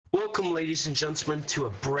Welcome, ladies and gentlemen, to a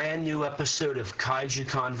brand new episode of Kaiju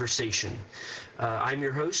Conversation. I'm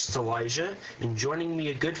your host, Elijah, and joining me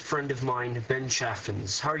a good friend of mine, Ben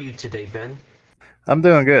Chaffins. How are you today, Ben? I'm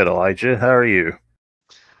doing good, Elijah. How are you?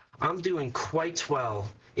 I'm doing quite well.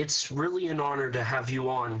 It's really an honor to have you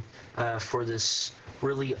on for this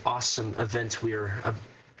really awesome event we're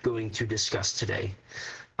going to discuss today.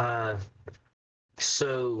 Uh,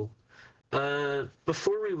 so,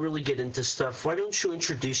 before we really get into stuff, why don't you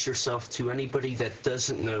introduce yourself to anybody that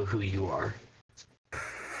doesn't know who you are?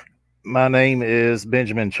 My name is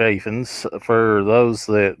Benjamin Chaffins. For those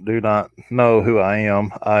that do not know who I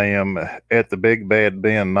am at the Big Bad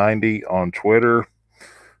Ben 90 on Twitter.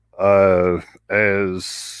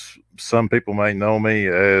 As some people may know me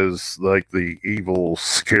as like the evil,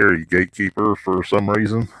 scary gatekeeper for some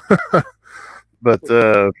reason. But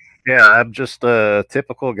yeah, I'm just a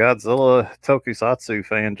typical Godzilla tokusatsu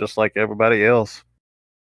fan, just like everybody else.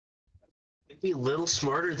 Maybe a little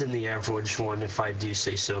smarter than the average one, if I do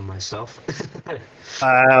say so myself.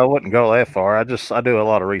 I wouldn't go that far. I do a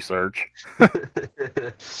lot of research.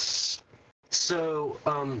 So,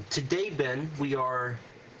 today, Ben, we are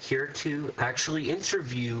here to actually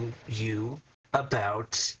interview you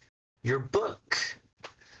about your book,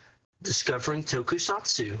 Discovering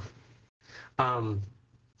Tokusatsu. Um,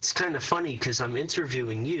 it's kind of funny because I'm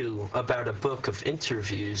interviewing you about a book of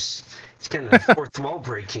interviews. It's kind of fourth wall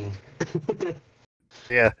breaking.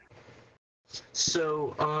 Yeah.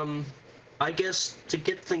 So, I guess to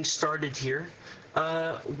get things started here,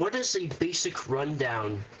 what is a basic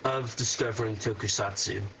rundown of discovering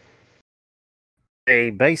tokusatsu? A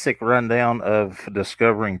basic rundown of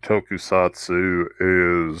discovering tokusatsu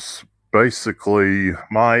is basically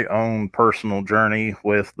my own personal journey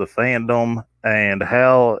with the fandom and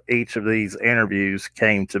how each of these interviews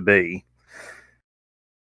came to be.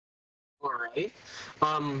 All right.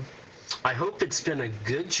 Um, I hope it's been a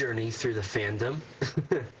good journey through the fandom.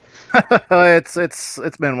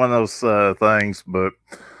 It's been one of those things, but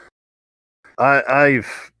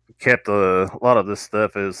I've kept a lot of this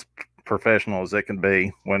stuff as professional as it can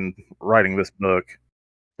be when writing this book.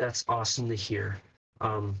 That's awesome to hear.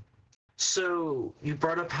 Um, so you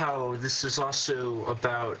brought up how this is also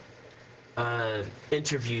about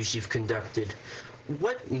interviews you've conducted.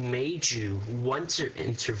 What made you want to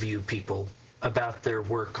interview people about their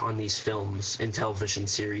work on these films and television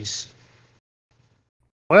series?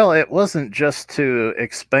 Well, it wasn't just to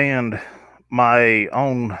expand my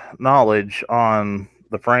own knowledge on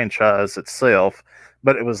the franchise itself,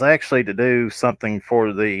 but it was actually to do something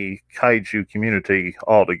for the kaiju community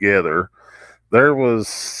altogether. There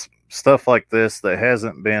was stuff like this that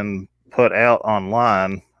hasn't been put out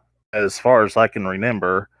online as far as I can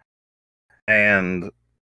remember, and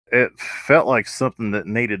it felt like something that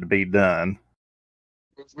needed to be done.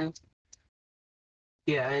 Mhm.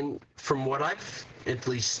 Yeah, and from what I've at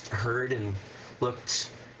least heard and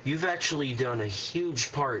looked, you've actually done a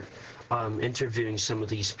huge part interviewing some of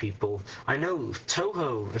these people. I know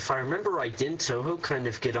Toho, if I remember right, didn't Toho kind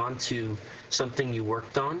of get onto something you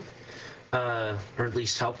worked on, or at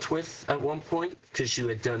least helped with at one point, because you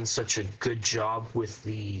had done such a good job with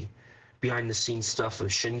the behind the scenes stuff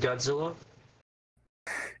of Shin Godzilla?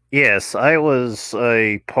 Yes, I was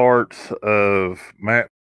a part of Matt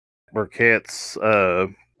Burkett's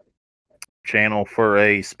channel for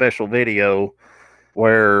a special video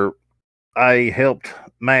where I helped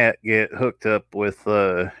Matt get hooked up with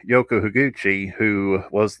Yoko Higuchi, who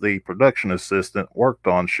was the production assistant, worked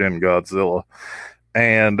on Shin Godzilla,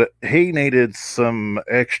 and he needed some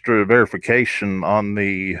extra verification on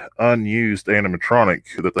the unused animatronic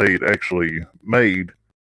that they'd actually made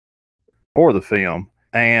for the film.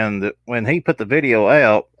 And when he put the video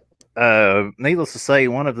out, needless to say,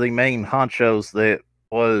 one of the main honchos that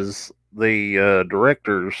was the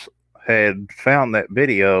directors had found that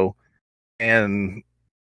video and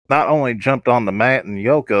not only jumped on the Matt and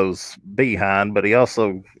Yoko's behind, but he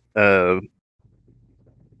also got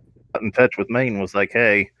in touch with me and was like,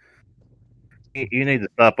 "Hey, you need to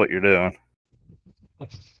stop what you're doing."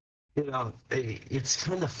 You know, it's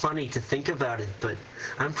kind of funny to think about it, but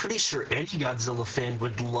I'm pretty sure any Godzilla fan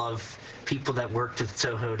would love people that worked with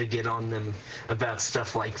Toho to get on them about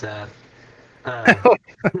stuff like that. Uh,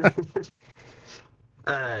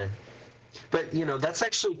 uh, but you know, that's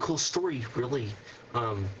actually a cool story, really.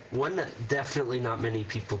 One that definitely not many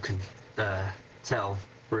people can uh, tell,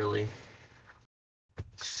 really.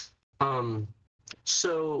 Um,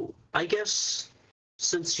 so I guess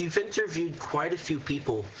since you've interviewed quite a few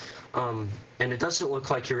people, and it doesn't look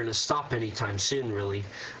like you're going to stop anytime soon, really,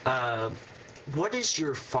 uh, what is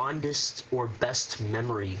your fondest or best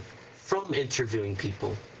memory from interviewing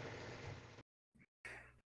people?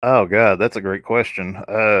 Oh God, that's a great question.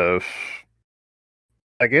 I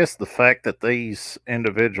guess the fact that these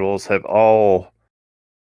individuals have all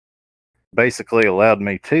basically allowed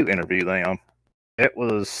me to interview them. It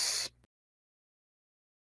was.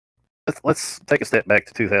 Let's take a step back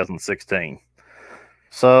to 2016.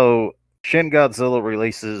 So, Shin Godzilla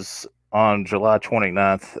releases on July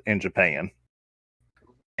 29th in Japan.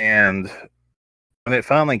 And when it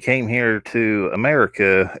finally came here to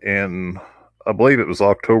America in, I believe it was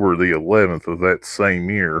October the 11th of that same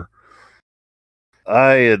year,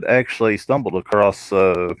 I had actually stumbled across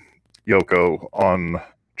Yoko on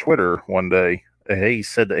Twitter one day. He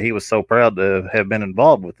said that he was so proud to have been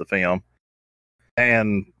involved with the film.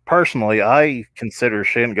 And personally, I consider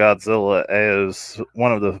Shin Godzilla as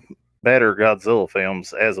one of the better Godzilla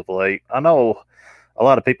films as of late. I know a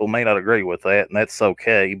lot of people may not agree with that, and that's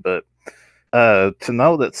okay, but to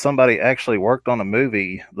know that somebody actually worked on a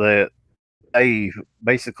movie that I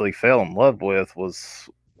basically fell in love with was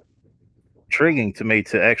intriguing to me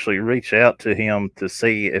to actually reach out to him to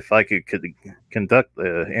see if I could conduct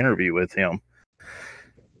the interview with him.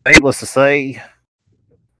 Needless to say,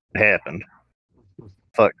 it happened.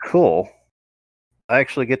 Thought, cool. I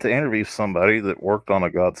actually get to interview somebody that worked on a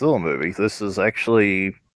Godzilla movie. This is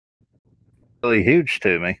actually really huge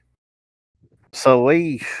to me. So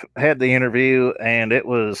we had the interview, and it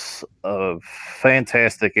was a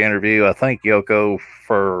fantastic interview. I thank Yoko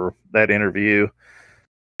for that interview.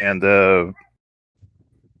 And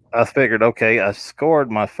I figured, okay, I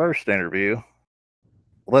scored my first interview.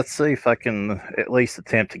 Let's see if I can at least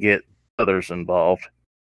attempt to get others involved.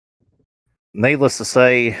 Needless to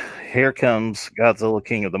say, here comes Godzilla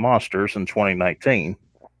King of the Monsters in 2019.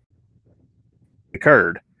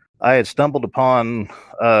 Occurred. I had stumbled upon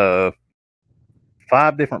 5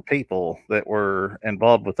 different people that were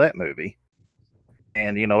involved with that movie.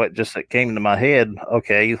 And, it came into my head,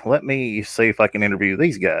 okay, let me see if I can interview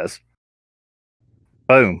these guys.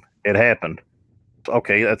 Boom, it happened.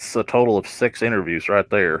 Okay, that's a total of 6 interviews right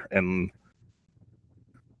there in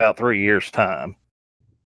about 3 years' time.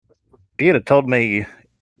 If you had told me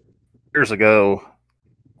years ago,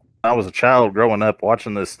 I was a child growing up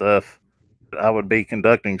watching this stuff, I would be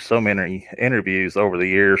conducting so many interviews over the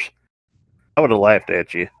years, I would have laughed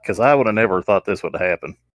at you because I would have never thought this would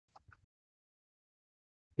happen.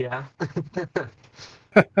 Yeah.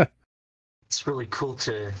 It's really cool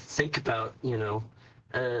to think about,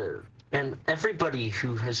 and everybody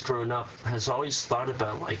who has grown up has always thought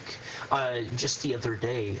about, like, just the other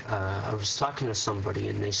day, I was talking to somebody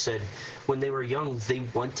and they said when they were young, they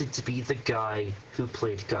wanted to be the guy who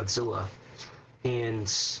played Godzilla. And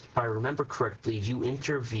if I remember correctly, you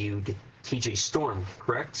interviewed TJ Storm,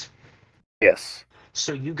 correct? Yes.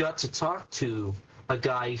 So you got to talk to a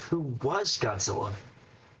guy who was Godzilla.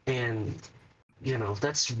 And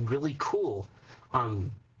that's really cool.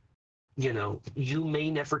 um you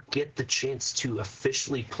may never get the chance to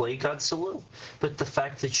officially play Godzilla, but the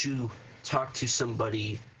fact that you talk to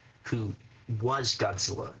somebody who was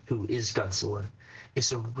Godzilla, who is Godzilla,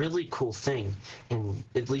 is a really cool thing. And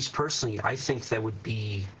at least personally, I think that would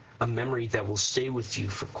be a memory that will stay with you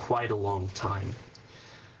for quite a long time.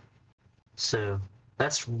 So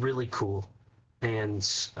that's really cool. And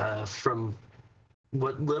from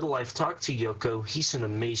what little I've talked to Yoko, he's an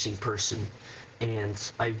amazing person.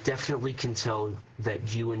 And I definitely can tell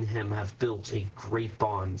that you and him have built a great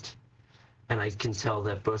bond. And I can tell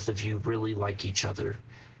that both of you really like each other.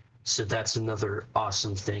 So that's another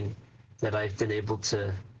awesome thing that I've been able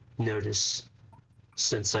to notice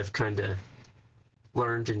since I've kind of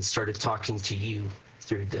learned and started talking to you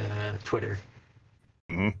through the Twitter.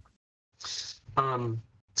 Mm-hmm. Um,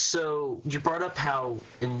 so you brought up how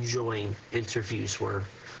enjoying interviews were.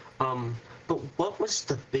 But what was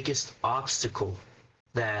the biggest obstacle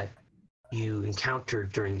that you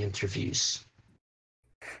encountered during interviews?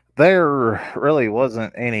 There really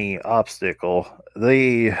wasn't any obstacle.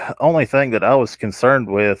 The only thing that I was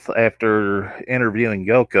concerned with after interviewing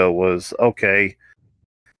Yoko was, okay,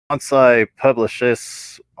 once I publish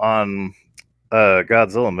this on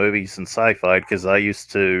Godzilla movies and sci-fi, because I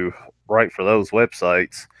used to write for those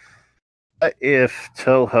websites, if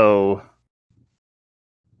Toho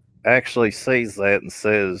actually sees that and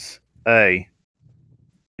says, hey,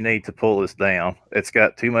 you need to pull this down, it's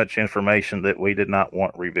got too much information that we did not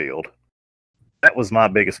want revealed. That was my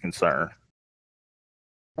biggest concern.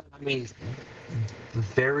 I mean,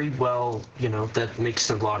 very well, that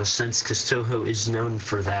makes a lot of sense because Toho is known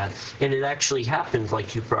for that. And it actually happened,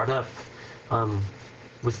 like you brought up, um,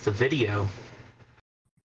 with the video.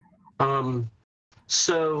 Um,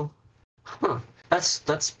 so, huh,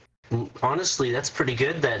 that's And honestly, that's pretty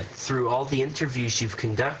good that through all the interviews you've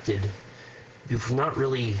conducted, you've not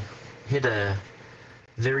really hit a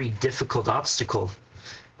very difficult obstacle.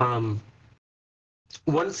 Um,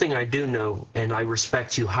 One thing I do know, and I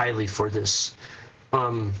respect you highly for this,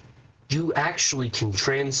 um, you actually can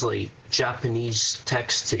translate Japanese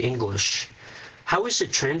text to English. How is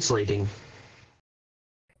it translating?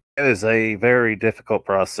 It is a very difficult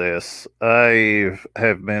process. I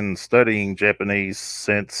have been studying Japanese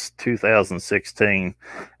since 2016,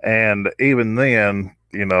 and even then,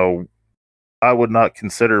 I would not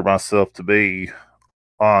consider myself to be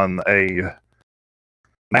on a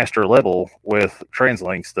master level with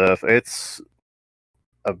translating stuff. It's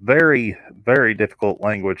a very, very difficult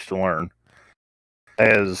language to learn,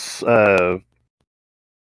 as so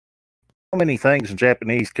many things in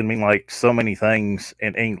Japanese can mean like so many things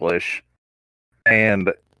in English,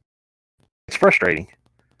 and it's frustrating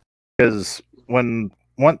because when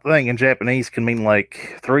one thing in Japanese can mean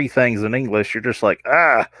like three things in English, you're just like,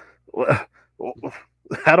 how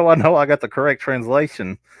do I know I got the correct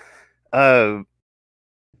translation?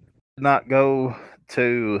 Did not go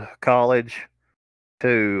to college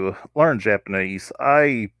to learn Japanese.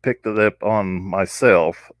 I picked it up on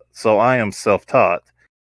myself, so I am self-taught,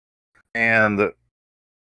 and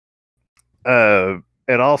uh,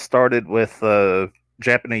 it all started with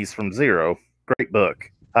Japanese from Zero. Great book,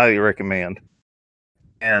 highly recommend.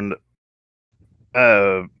 And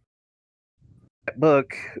that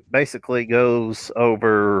book basically goes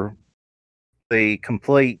over the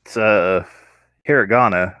complete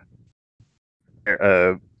hiragana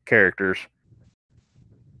characters.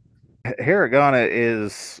 Hiragana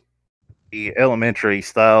is the elementary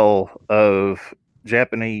style of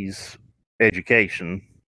Japanese education.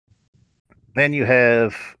 Then you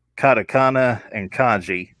have katakana and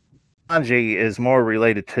kanji. Kanji is more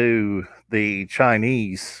related to the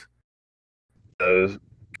Chinese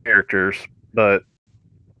characters, but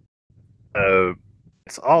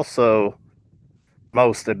it's also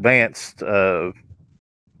most advanced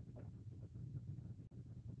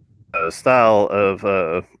style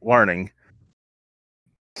of learning.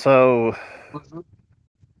 So Mhm.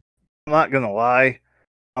 I'm not gonna lie.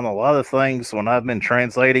 On a lot of things, when I've been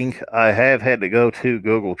translating, I have had to go to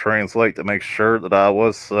Google Translate to make sure that I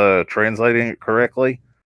was translating it correctly.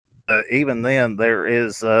 Even then, there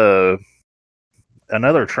is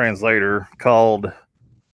another translator called,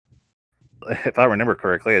 if I remember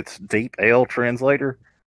correctly, it's DeepL Translator.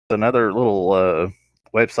 It's another little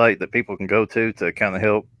website that people can go to kind of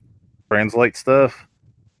help translate stuff.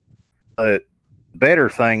 But the better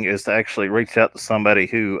thing is to actually reach out to somebody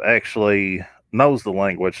who actually knows the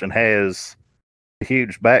language and has a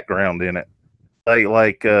huge background in it.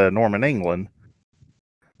 Like Norman England.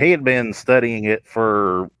 He had been studying it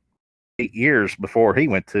for 8 years before he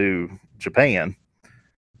went to Japan.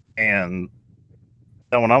 And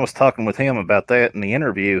when I was talking with him about that in the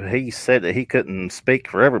interview, he said that he couldn't speak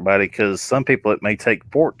for everybody because some people it may take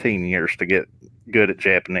 14 years to get good at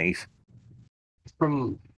Japanese.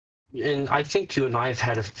 From and I think you and I have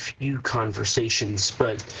had a few conversations,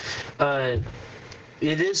 but uh,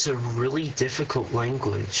 it is a really difficult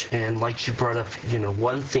language. And like you brought up,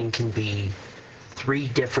 one thing can be three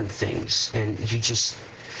different things, and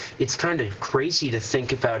it's kind of crazy to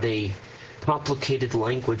think about a complicated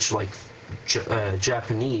language like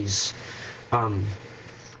Japanese. Um,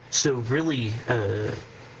 so really,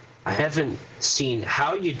 I haven't seen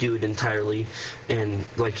how you do it entirely, and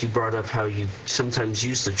like you brought up how you sometimes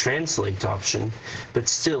use the translate option, but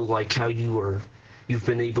still like how you've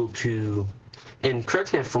been able to, and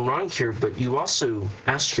correct me if I'm wrong here, but you also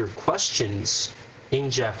ask your questions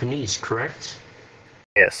in Japanese, correct?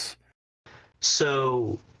 Yes.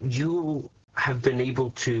 So you have been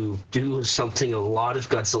able to do something a lot of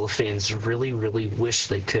Godzilla fans really, really wish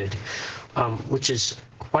they could, which is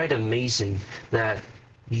quite amazing that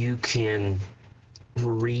you can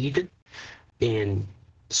read and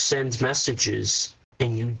send messages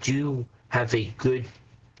and you do have a good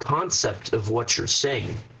concept of what you're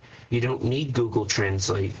saying. You don't need Google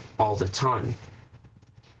Translate all the time.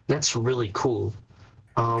 That's really cool.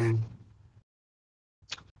 Um,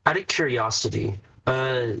 Out of curiosity,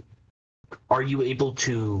 are you able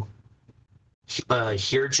to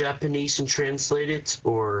hear Japanese and translate it,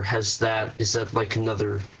 or is that like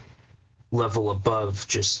another level above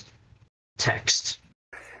just text?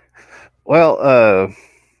 Well,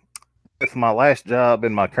 with my last job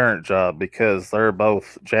and my current job, because they're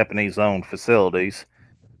both Japanese owned facilities,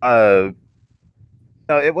 it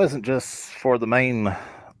wasn't just for the main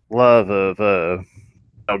love of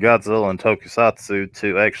Godzilla and Tokusatsu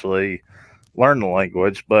to actually learn the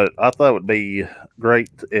language, but I thought it would be great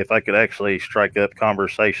if I could actually strike up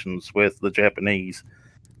conversations with the Japanese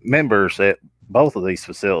members at both of these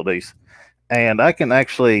facilities. And I can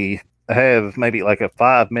actually have maybe like a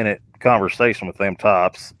 5 minute conversation with them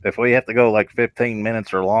tops. If we have to go like 15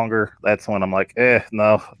 minutes or longer, that's when I'm like,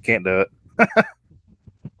 no, can't do it.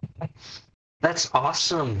 That's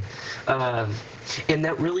awesome. Um, and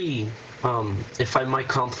that really, if I might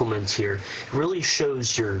compliment here, really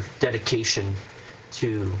shows your dedication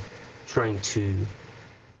to trying to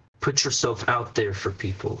put yourself out there for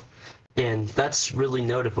people. And that's really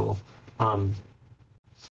notable. Um,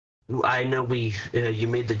 I know you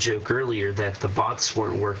made the joke earlier that the bots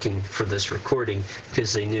weren't working for this recording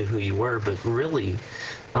because they knew who you were, but really,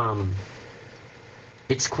 um,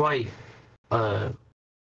 it's quite uh,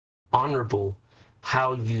 honorable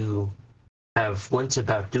how you have went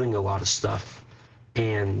about doing a lot of stuff.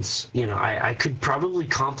 And, I could probably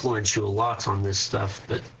compliment you a lot on this stuff,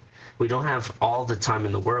 but we don't have all the time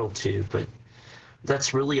in the world to. But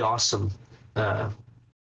that's really awesome uh,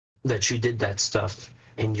 that you did that stuff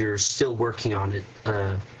and you're still working on it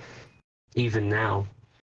even now.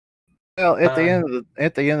 Well, Uh,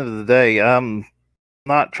 at the end of the day, I'm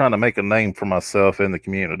not trying to make a name for myself in the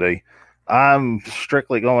community. I'm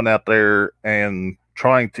strictly going out there and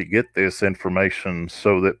trying to get this information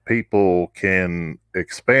so that people can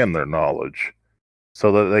expand their knowledge,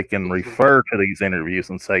 so that they can refer to these interviews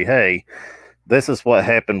and say, hey, this is what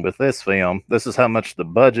happened with this film, this is how much the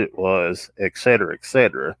budget was, etc.,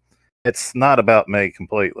 etc. It's not about me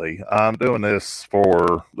completely. I'm doing this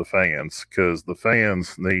for the fans because the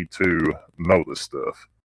fans need to know this stuff.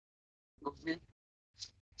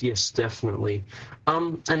 yes, definitely.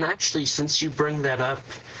 And actually, since you bring that up,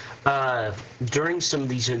 uh, during some of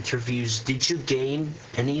these interviews, did you gain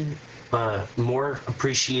any more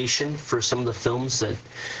appreciation for some of the films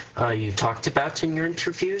that you talked about in your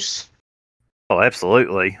interviews? Oh,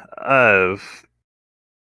 absolutely.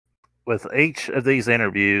 With each of these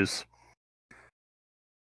interviews,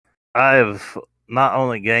 I've not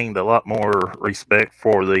only gained a lot more respect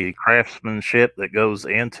for the craftsmanship that goes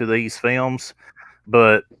into these films,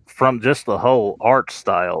 but from just the whole art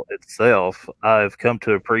style itself, I've come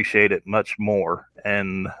to appreciate it much more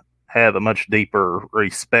and have a much deeper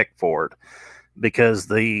respect for it because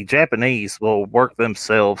the Japanese will work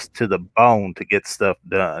themselves to the bone to get stuff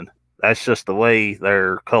done. That's just the way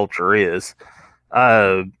their culture is.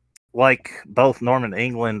 Uh, like both Norman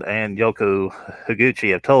England and Yoko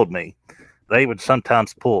Higuchi have told me, they would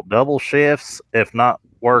sometimes pull double shifts, if not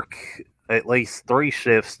work at least 3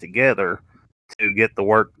 shifts together to get the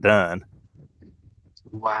work done.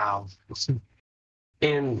 Wow.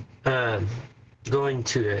 And going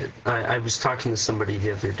to it, I was talking to somebody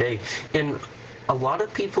the other day, and a lot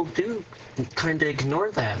of people do kind of ignore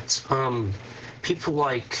that. People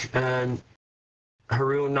like Haruo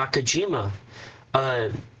Nakajima, uh,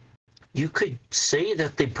 you could say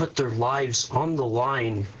that they put their lives on the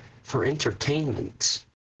line for entertainment,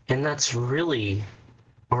 and that's really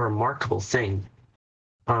a remarkable thing.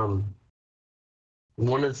 Um,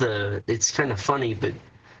 it's kind of funny, but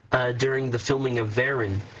during the filming of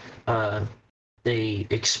Varen, uh, a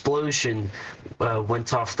explosion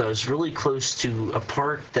went off that was really close to a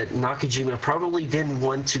part that Nakajima probably didn't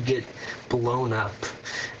want to get blown up,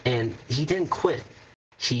 and he didn't quit.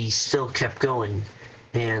 He still kept going,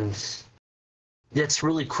 and that's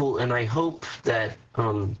really cool. And I hope that,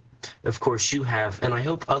 of course, you have, and I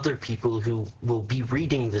hope other people who will be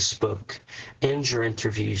reading this book and your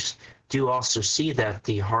interviews do also see that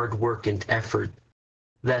the hard work and effort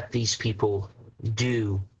that these people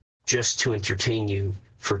do just to entertain you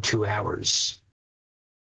for 2 hours.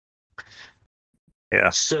 Yeah.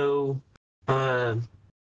 So, uh,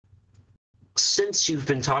 since you've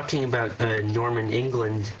been talking about Norman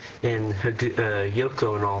England and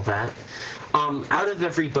Yoko and all that, out of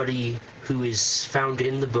everybody who is found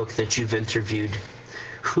in the book that you've interviewed,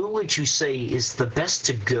 who would you say is the best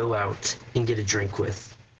to go out and get a drink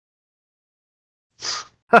with?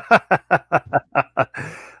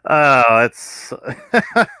 Oh, it's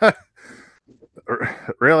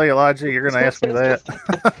really, Elijah. You're going to ask me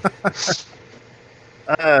that?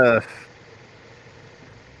 I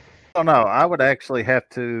don't know. I would actually have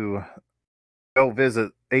to go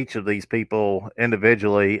visit each of these people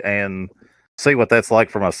individually and see what that's like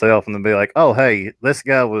for myself, and then be like, "Oh, hey, this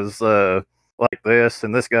guy was like this,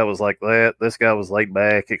 and this guy was like that. This guy was laid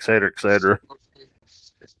back, etc., etc."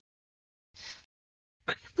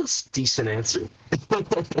 That's a decent answer.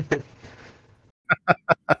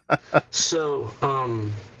 So,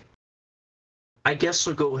 I guess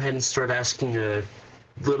we'll go ahead and start asking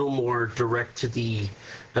little more direct to the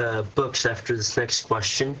books after this next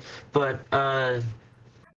question, but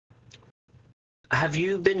have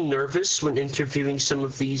you been nervous when interviewing some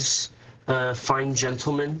of these fine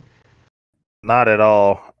gentlemen? Not at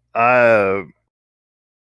all.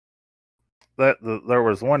 There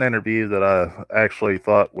was one interview that I actually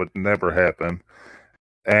thought would never happen,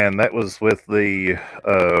 and that was with the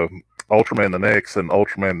Ultraman the Next and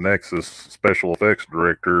Ultraman Nexus special effects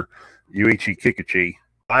director Yuichi Kikuchi.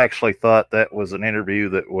 I actually thought that was an interview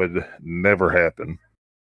that would never happen.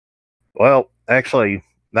 Well, actually,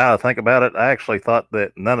 now I think about it, I actually thought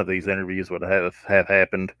that none of these interviews would have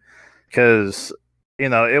happened because,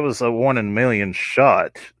 it was a 1 in a million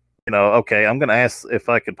shot. Okay, I'm going to ask if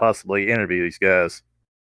I could possibly interview these guys.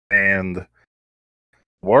 And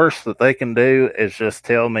worst that they can do is just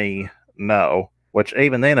tell me no, which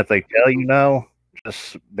even then, if they tell you no,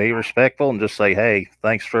 just be respectful and just say, hey,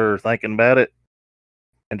 thanks for thinking about it.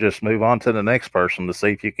 And just move on to the next person to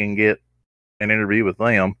see if you can get an interview with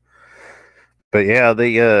them. But yeah,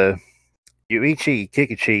 the Yuichi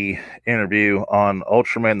Kikuchi interview on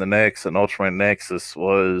Ultraman the Next and Ultraman Nexus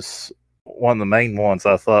was one of the main ones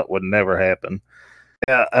I thought would never happen.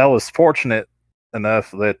 Yeah, I was fortunate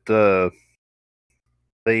enough that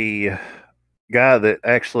the guy that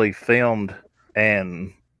actually filmed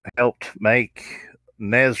and helped make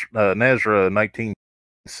Nezra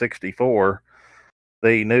 1964,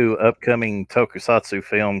 the new upcoming tokusatsu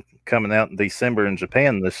film coming out in December in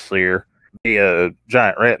Japan this year, the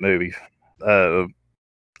Giant Rat movie.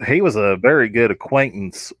 He was a very good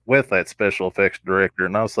acquaintance with that special effects director,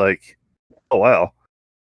 and I was like, "Oh wow,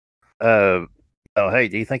 oh hey,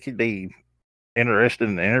 do you think he'd be interested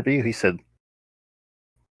in the interview?" He said,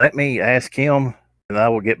 "Let me ask him, and I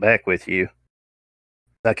will get back with you."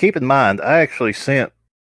 Now, keep in mind, I actually sent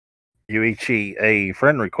Yuichi a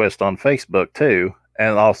friend request on Facebook too,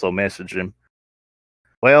 and also messaged him.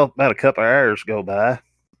 Well, about a couple hours go by,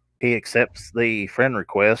 he accepts the friend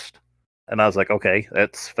request, and I was like, okay,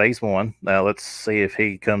 that's phase one. Now let's see if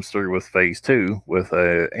he comes through with phase two with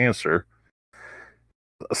an answer.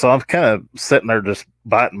 So I'm kind of sitting there just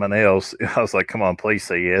biting my nails. I was like, come on, please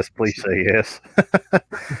say yes, please say yes.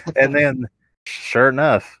 And then, sure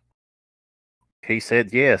enough, he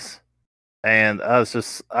said yes. And I was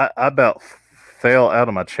just, I about fell out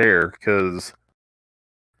of my chair because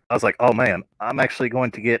I was like, oh man, I'm actually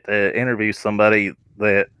going to get to interview somebody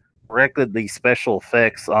that directed the special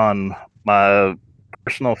effects on my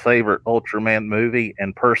personal favorite Ultraman movie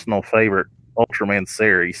and personal favorite Ultraman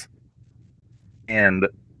series. And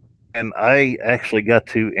I actually got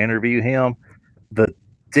to interview him. The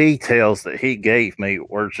details that he gave me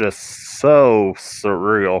were just so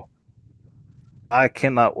surreal. I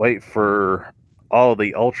cannot wait for all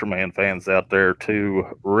the Ultraman fans out there to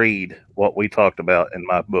read what we talked about in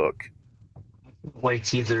my book.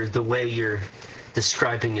 Wait, either the way you're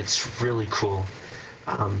describing it's really cool.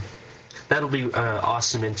 That'll be an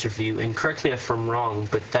awesome interview. And correct me if I'm wrong,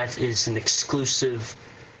 but that is an exclusive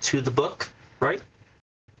to the book, right?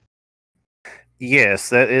 Yes,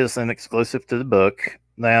 that is an exclusive to the book.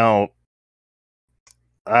 Now,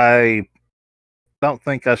 I don't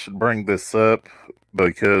think I should bring this up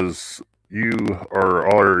because you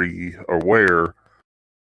are already aware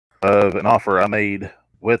of an offer I made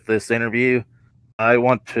with this interview. I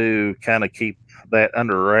want to kind of keep that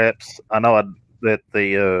under wraps. I know that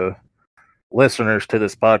the listeners to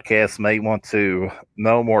this podcast may want to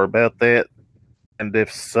know more about that. And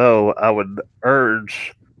if so, I would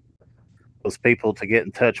urge those people to get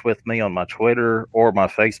in touch with me on my Twitter or my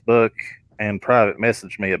Facebook and private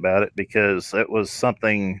message me about it because it was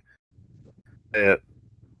something that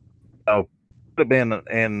would have been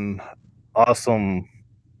an awesome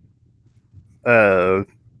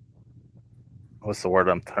what's the word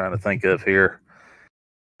I'm trying to think of here?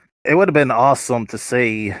 It would have been awesome to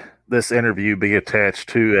see this interview be attached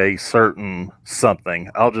to a certain something.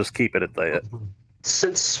 I'll just keep it at that.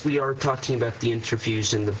 Since we are talking about the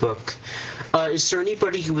interviews in the book, is there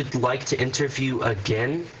anybody who would like to interview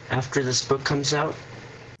again after this book comes out?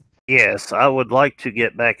 Yes, I would like to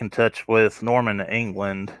get back in touch with Norman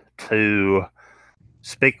England to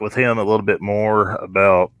speak with him a little bit more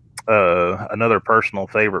about another personal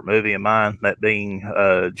favorite movie of mine, that being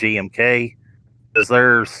GMK. Because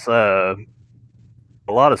there's a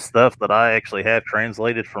lot of stuff that I actually have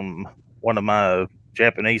translated from one of my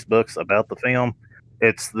Japanese books about the film.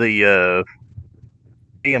 It's the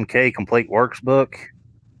GMK Complete Works book,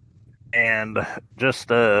 and just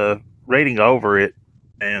reading over it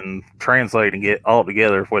and translating it all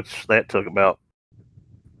together, which that took about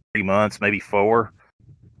 3 months, maybe 4,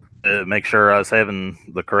 to make sure I was having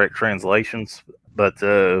the correct translations. But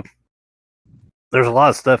there's a lot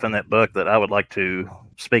of stuff in that book that I would like to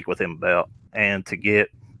speak with him about and to get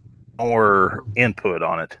more input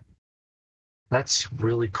on it. That's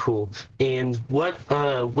really cool. And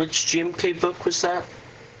which GMK book was that?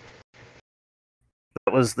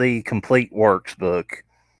 That was the Complete Works book.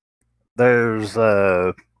 There's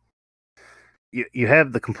you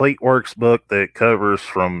have the Complete Works book that covers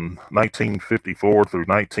from 1954 through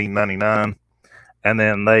 1999, and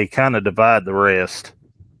then they kind of divide the rest.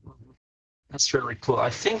 That's really cool. I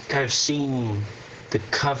think I've seen the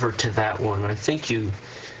cover to that one. I think you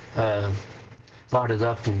brought it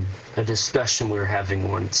up in a discussion we were having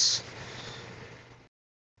once.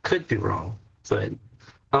 Could be wrong, but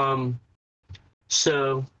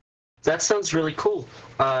so that sounds really cool.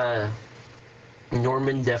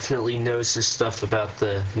 Norman definitely knows his stuff about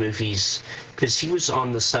the movies because he was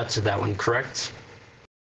on the sets of that one, correct?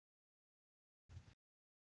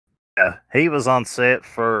 Yeah, he was on set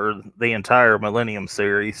for the entire Millennium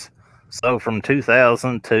series. So from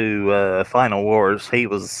 2000 to Final Wars, he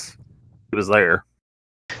was there.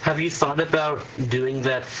 Have you thought about doing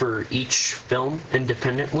that for each film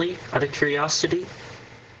independently, out of curiosity?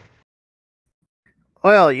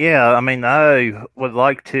 Well, yeah, I mean, I would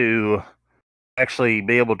like to actually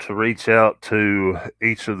be able to reach out to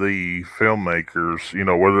each of the filmmakers,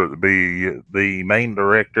 whether it be the main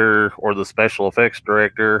director or the special effects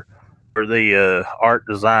director or the art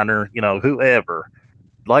designer, whoever.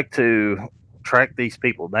 I'd like to track these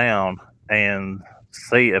people down and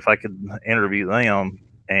see if I could interview them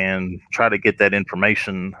and try to get that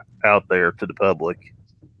information out there to the public.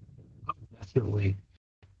 Definitely.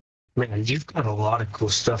 Man, you've got a lot of cool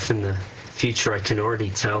stuff in the future, I can already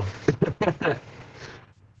tell.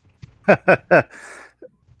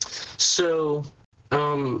 So,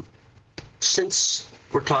 since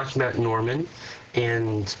we're talking about Norman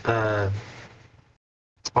and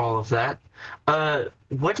all of that,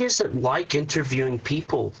 what is it like interviewing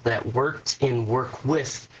people that worked and work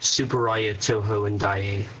with Tsuburaya, Toho, and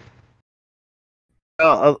Daiei?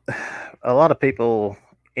 Well, a lot of people,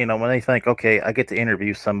 when they think, okay, I get to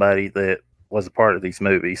interview somebody that was a part of these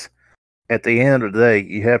movies, at the end of the day,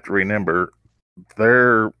 you have to remember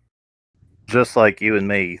they're just like you and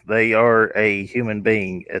me. They are a human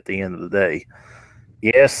being at the end of the day.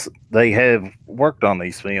 Yes, they have worked on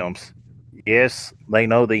these films. Yes, they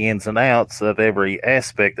know the ins and outs of every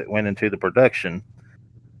aspect that went into the production.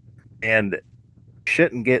 And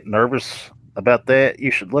shouldn't get nervous about that. You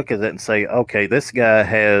should look at it and say, okay, this guy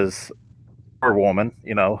has, or woman,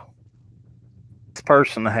 this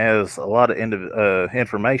person has a lot of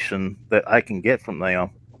information that I can get from them.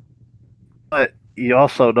 But you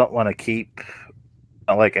also don't want to keep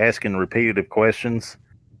like asking repetitive questions.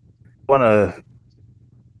 You want to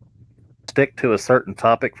stick to a certain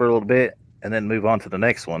topic for a little bit and then move on to the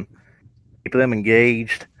next one. Keep them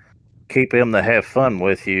engaged, keep them to have fun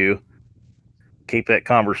with you, keep that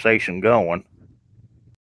conversation going.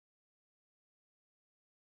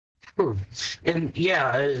 And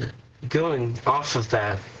yeah, going off of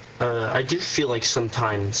that, I do feel like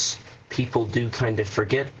sometimes people do kind of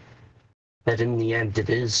forget that in the end it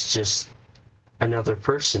is just another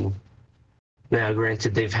person. Now,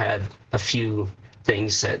 granted, they've had a few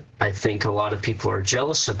things that I think a lot of people are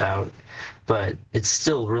jealous about, but it's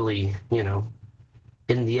still really,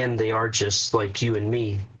 in the end, they are just like you and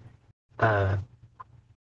me. And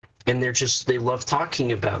they love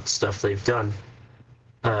talking about stuff they've done.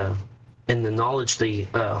 And the knowledge they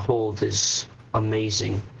hold is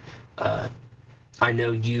amazing. I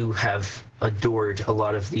know you have adored a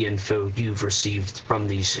lot of the info you've received from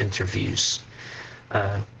these interviews.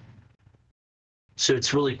 So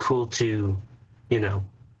it's really cool to,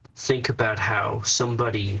 think about how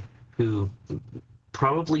somebody who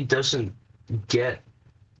probably doesn't get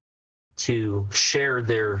to share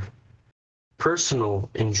their personal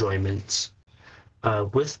enjoyments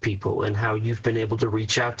with people and how you've been able to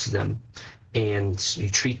reach out to them and you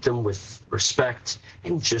treat them with respect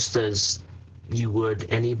and just as you would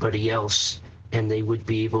anybody else, and they would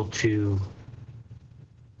be able to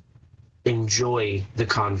enjoy the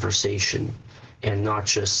conversation and not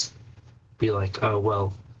just be like, oh,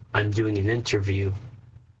 well, I'm doing an interview.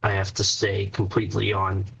 I have to stay completely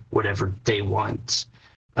on whatever they want.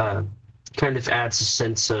 Kind of adds a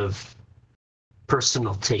sense of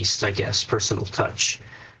personal taste, I guess, personal touch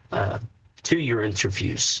to your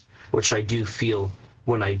interviews, which I do feel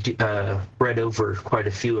when I read over quite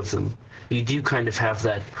a few of them. You do kind of have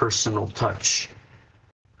that personal touch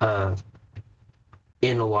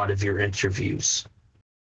in a lot of your interviews.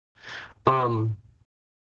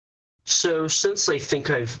 So since I think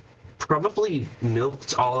I've probably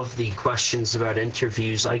milked all of the questions about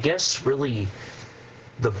interviews. I guess really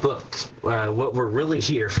the book, what we're really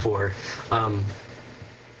here for.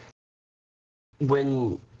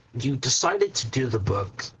 When you decided to do the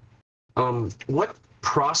book, what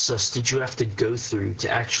process did you have to go through to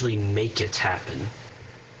actually make it happen?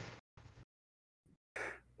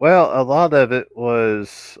 Well, a lot of it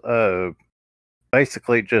was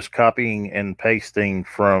basically just copying and pasting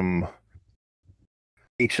from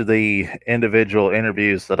each of the individual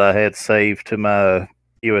interviews that I had saved to my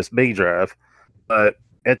USB drive. But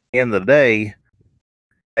at the end of the day,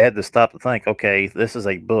 I had to stop to think, okay, this is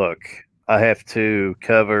a book. I have to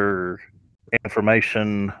cover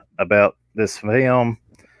information about this film.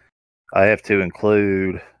 I have to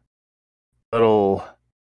include little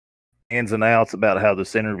ins and outs about how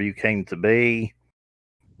this interview came to be.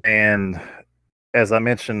 And as I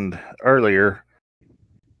mentioned earlier,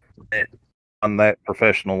 on that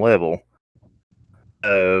professional level,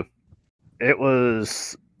 it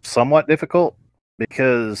was somewhat difficult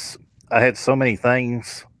because I had so many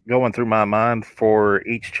things going through my mind for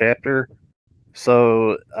each chapter.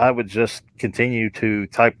 So I would just continue to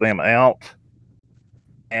type them out.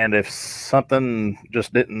 And if something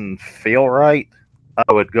just didn't feel right,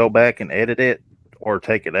 I would go back and edit it or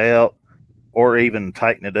take it out or even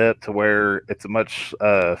tighten it up to where it's a much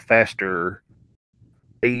faster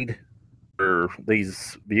read for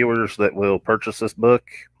these viewers that will purchase this book.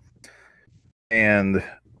 And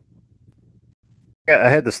I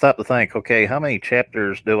had to stop to think, okay, how many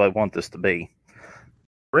chapters do I want this to be?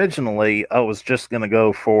 Originally, I was just going to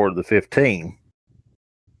go for the 15.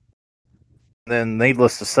 Then,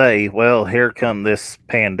 needless to say, well, here come this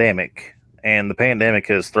pandemic, and the pandemic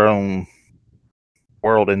has thrown the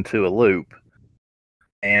world into a loop.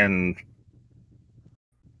 And,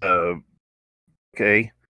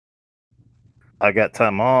 okay, I got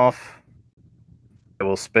time off. I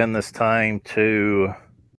will spend this time to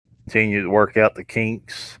continue to work out the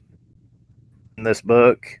kinks in this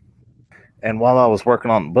book. And while I was working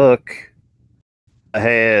on the book, I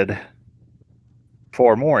had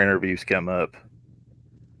 4 more interviews come up.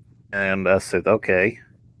 And I said, okay,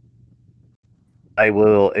 I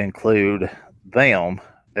will include them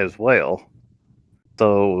as well.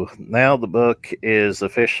 So now the book is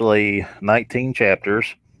officially 19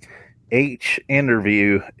 chapters. Each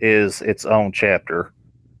interview is its own chapter.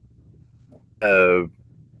 In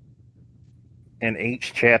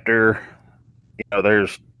each chapter,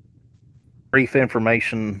 there's brief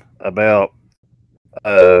information about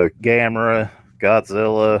Gamera,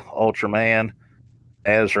 Godzilla, Ultraman,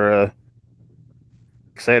 Azra,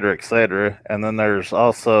 etc., etc. And then there's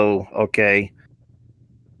also, okay,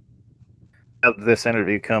 how did this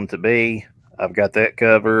interview come to be? I've got that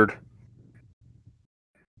covered.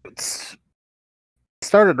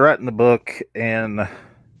 Started writing the book in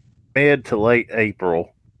mid to late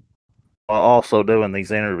April while also doing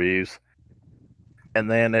these interviews. And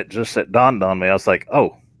then it dawned on me. I was like,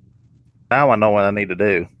 oh, now I know what I need to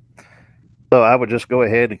do. So I would just go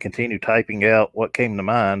ahead and continue typing out what came to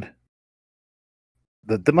mind.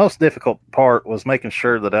 The most difficult part was making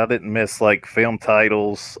sure that I didn't miss like film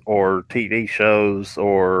titles or TV shows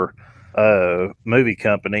or movie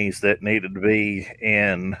companies that needed to be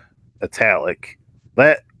in italic.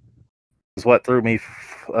 That is what threw me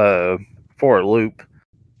for a loop,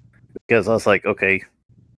 because I was like, okay,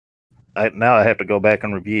 now I have to go back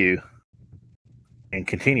and review and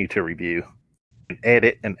continue to review and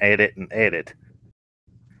edit and edit and edit.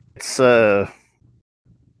 It's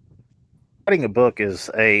writing a book is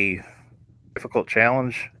a difficult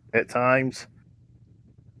challenge at times.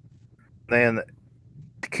 Then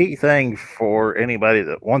the key thing for anybody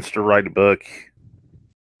that wants to write a book,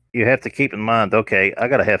 you have to keep in mind, okay, I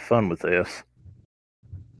got to have fun with this.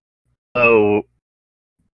 So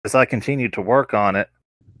as I continued to work on it,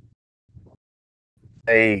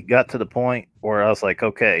 I got to the point where I was like,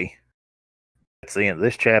 okay, that's the end of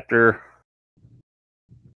this chapter.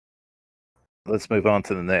 Let's move on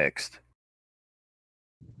to the next.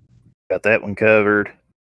 Got that one covered.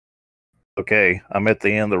 Okay, I'm at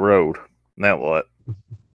the end of the road. Now what?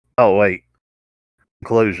 Oh, wait.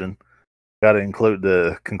 Conclusion. Got to include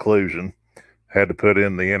the conclusion. Had to put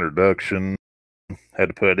in the introduction. Had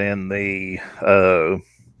to put in the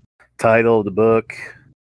title of the book,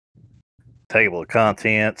 table of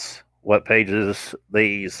contents, what pages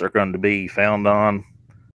these are going to be found on.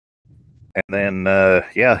 And then,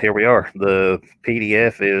 here we are. The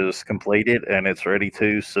PDF is completed and it's ready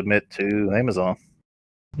to submit to Amazon.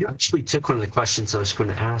 You actually took one of the questions I was going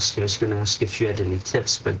to ask. I was going to ask if you had any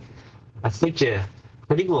tips, but I think you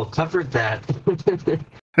pretty well covered that.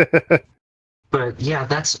 But yeah,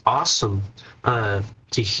 that's awesome to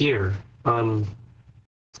hear.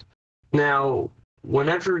 Now,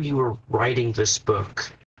 whenever you were writing this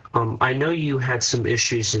book, I know you had some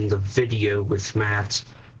issues in the video with Matt.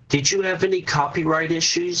 Did you have any copyright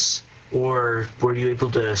issues, or were you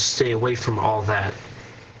able to stay away from all that?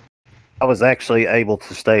 I was actually able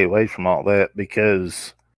to stay away from all that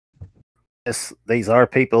because these are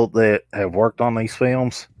people that have worked on these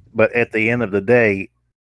films, but at the end of the day,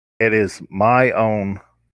 it is my own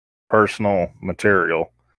personal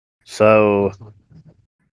material. So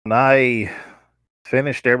when I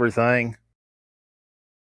finished everything,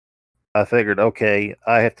 I figured, okay,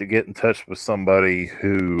 I have to get in touch with somebody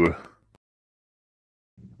who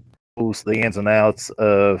knows the ins and outs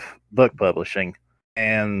of book publishing.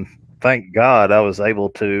 And thank God I was able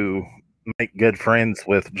to make good friends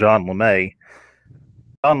with John LeMay.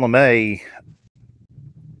 John LeMay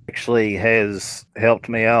actually has helped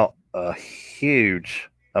me out a huge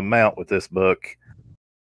amount with this book.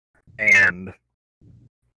 And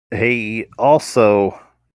he also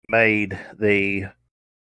made the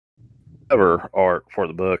cover art for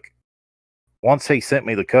the book. Once he sent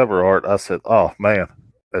me the cover art, I said, oh man,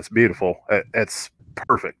 that's beautiful. It's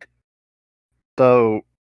perfect. So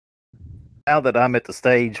now that I'm at the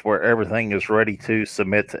stage where everything is ready to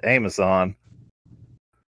submit to Amazon,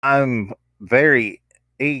 I'm very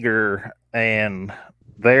eager and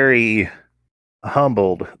very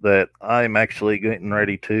humbled that I'm actually getting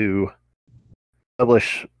ready to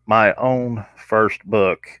publish my own first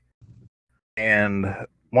book. And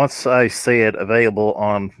once I see it available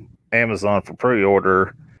on Amazon for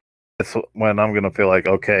pre-order, that's when I'm going to feel like,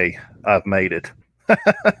 okay, I've made it.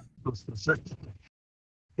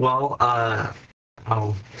 Well,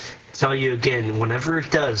 I'll tell you again, whenever it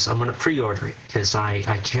does, I'm going to pre-order it because I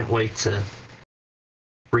can't wait to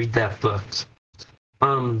read that book.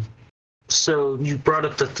 So you brought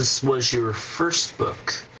up that this was your first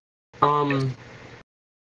book.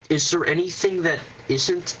 Is there anything that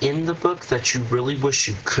isn't in the book that you really wish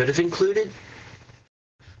you could have included?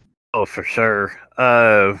 Oh, for sure.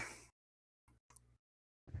 I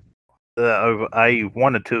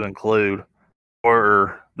wanted to include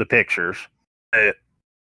were the pictures that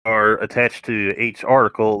are attached to each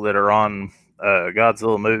article that are on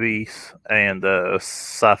Godzilla movies and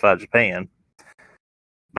Sci-Fi Japan.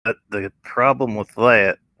 But the problem with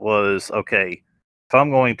that was, okay, if I'm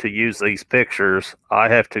going to use these pictures, I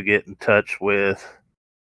have to get in touch with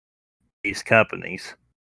these companies.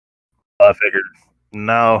 I figured,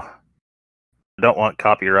 no, I don't want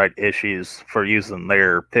copyright issues for using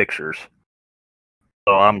their pictures.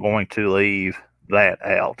 So I'm going to leave that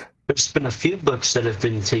out. There's been a few books that have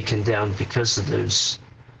been taken down because of those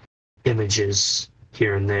images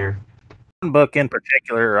here and there. One book in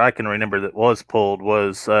particular I can remember that was pulled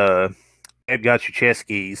was Ed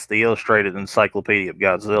Godziszewski's The Illustrated Encyclopedia of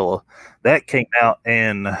Godzilla. That came out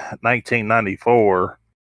in 1994,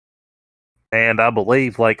 and I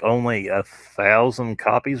believe like only 1,000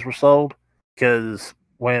 copies were sold, because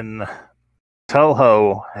when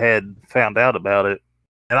Toho had found out about it,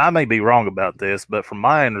 and I may be wrong about this, but from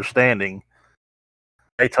my understanding,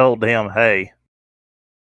 they told him, hey,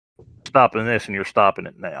 stopping this and you're stopping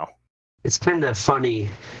it now. It's kind of funny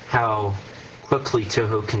how quickly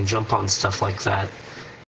Toho can jump on stuff like that.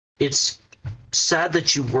 It's sad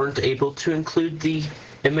that you weren't able to include the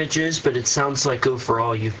images, but it sounds like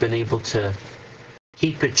overall you've been able to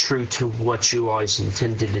keep it true to what you always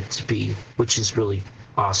intended it to be, which is really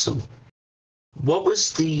awesome. What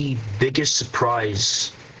was the biggest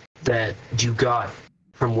surprise that you got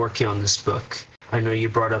from working on this book? I know you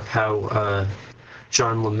brought up how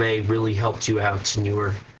John LeMay really helped you out, and you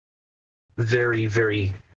were very,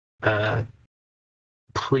 very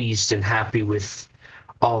pleased and happy with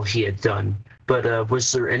all he had done. But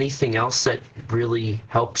was there anything else that really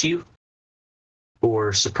helped you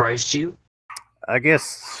or surprised you? I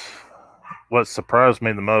guess what surprised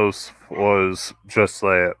me the most was just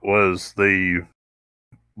the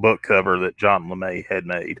book cover that John LeMay had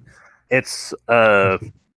made. It's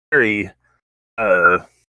very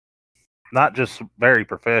not just very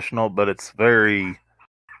professional, but it's very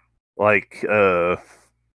like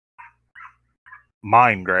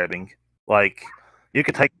mind grabbing. Like, you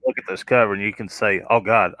can take a look at this cover and you can say, oh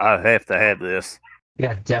God, I have to have this.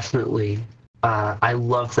 Yeah, definitely. I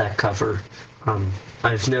love that cover.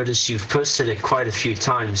 I've noticed you've posted it quite a few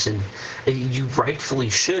times, and you rightfully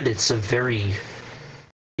should. It's very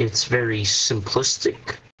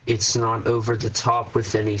simplistic. It's not over the top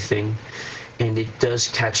with anything, and it does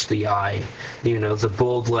catch the eye. You know, the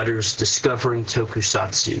bold letters, discovering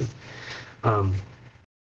tokusatsu.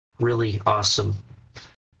 Really awesome.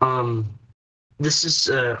 this is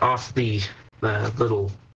off the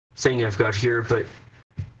little thing I've got here, but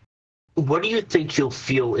what do you think you'll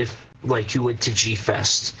feel if, like, you went to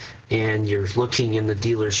G-Fest and you're looking in the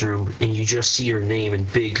dealer's room and you just see your name in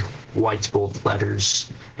big white bold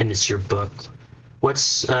letters and it's your book?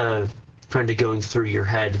 What's kind of going through your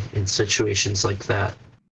head in situations like that?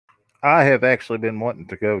 I have actually been wanting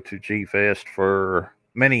to go to G Fest for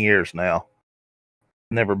many years now.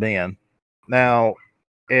 Never been. Now,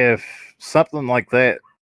 if something like that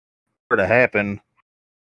were to happen,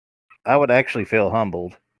 I would actually feel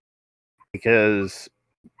humbled because,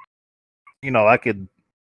 I could,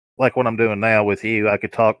 like what I'm doing now with you, I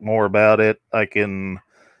could talk more about it. I can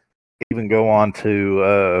even go on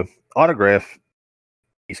to autograph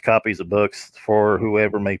these copies of books for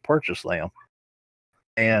whoever may purchase them.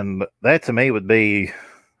 And that to me would be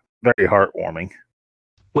very heartwarming.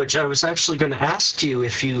 Which I was actually going to ask you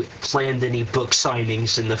if you planned any book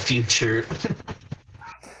signings in the future.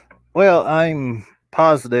 Well, I'm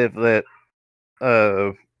positive that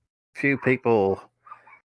a few people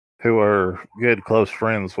who are good close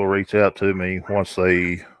friends will reach out to me once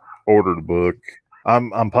they order the book.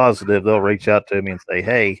 I'm positive they'll reach out to me and say,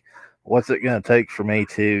 "Hey, what's it going to take for me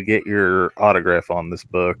to get your autograph on this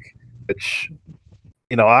book?" Which,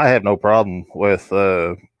 I have no problem with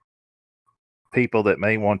people that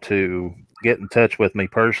may want to get in touch with me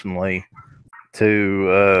personally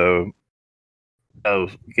to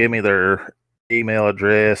give me their email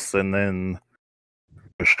address and then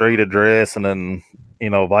their street address and then,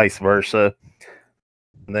 vice versa.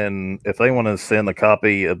 And then if they want to send a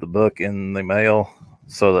copy of the book in the mail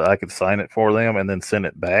so that I could sign it for them and then send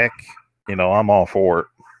it back, I'm all for it.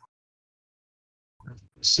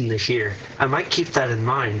 Listen to hear. I might keep that in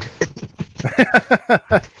mind.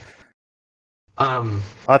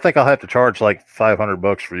 I think I'll have to charge like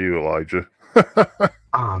 $500 for you, Elijah.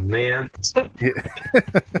 Oh man.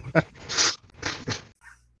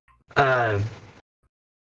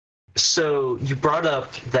 So you brought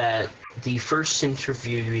up that the first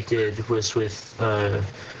interview you did was with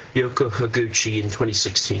Yoko Higuchi in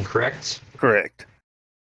 2016, correct? Correct.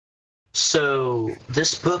 So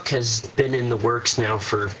this book has been in the works now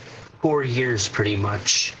for 4 years, pretty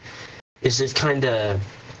much. Is it kind of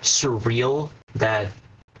surreal that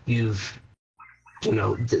you've,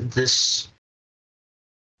 this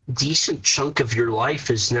decent chunk of your life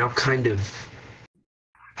is now kind of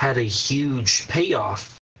had a huge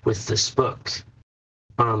payoff with this book?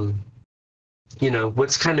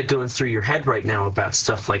 What's kind of going through your head right now about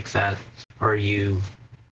stuff like that? Are you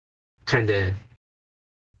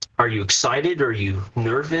excited? Are you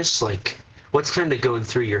nervous? Like, what's kind of going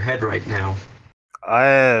through your head right now?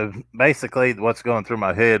 Basically what's going through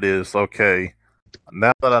my head is, okay,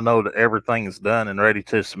 now that I know that everything's done and ready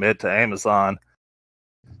to submit to Amazon,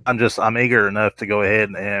 I'm eager enough to go ahead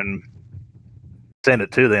and send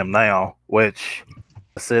it to them now, which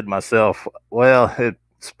I said to myself, well,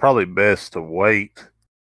 it's probably best to wait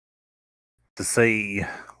to see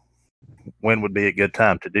when would be a good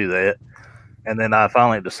time to do that. And then I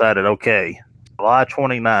finally decided, okay, July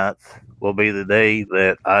 29th will be the day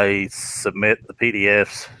that I submit the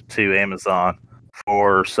PDFs to Amazon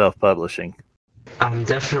for self-publishing. I'm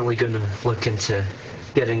definitely going to look into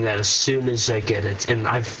getting that as soon as I get it. And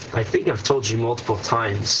I think I've told you multiple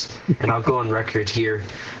times, and I'll go on record here.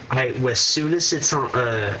 As soon as it's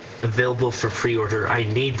available for pre-order, I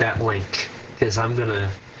need that link because I'm going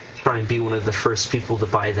to try and be one of the first people to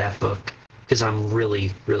buy that book because I'm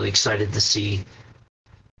really, really excited to see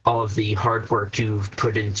all of the hard work you've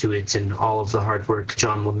put into it and all of the hard work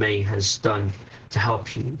John LeMay has done to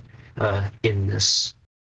help you in this.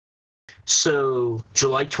 So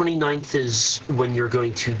July 29th is when you're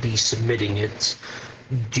going to be submitting it.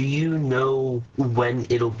 Do you know when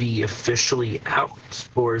it'll be officially out,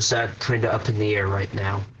 or is that kind of up in the air right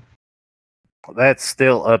now? That's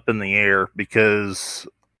still up in the air because,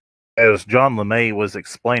 as John LeMay was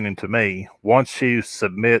explaining to me, once you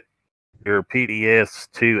submit your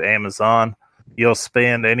PDFs to Amazon, you'll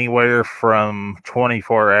spend anywhere from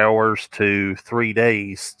 24 hours to 3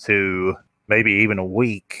 days to maybe even a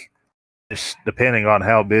week, just depending on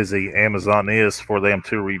how busy Amazon is for them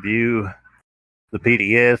to review the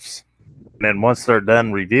PDFs. And then once they're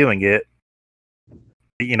done reviewing it,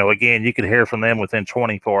 again, you can hear from them within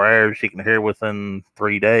 24 hours. You can hear within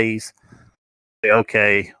 3 days. Say,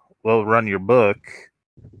 okay, we'll run your book.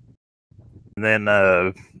 And then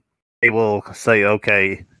they will say,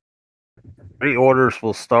 okay, pre-orders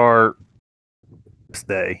will start this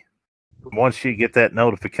day. Once you get that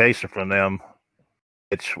notification from them,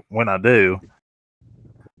 which when I do,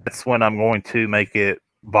 that's when I'm going to make it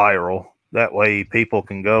viral. That way people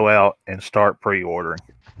can go out and start pre-ordering.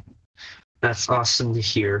 That's awesome to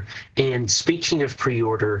hear. And speaking of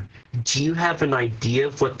pre-order, do you have an idea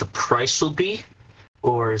of what the price will be?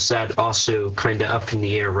 Or is that also kind of up in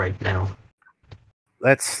the air right now?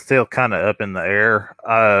 That's still kind of up in the air.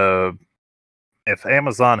 If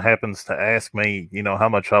Amazon happens to ask me, how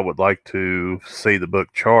much I would like to see the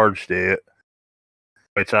book charged at,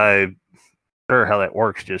 which I'm sure how that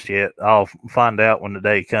works just yet. I'll find out when the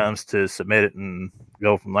day comes to submit it and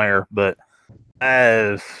go from there. But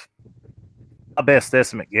as my best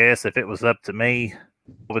estimate guess, if it was up to me,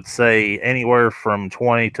 I would say anywhere from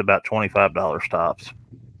 $20 to about $25 tops.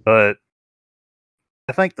 But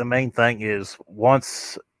I think the main thing is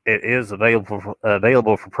once it is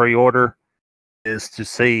available for pre-order, is to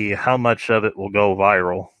see how much of it will go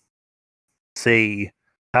viral. See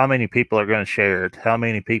how many people are going to share it, how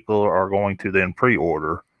many people are going to then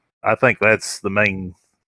pre-order. I think that's the main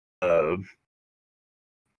thing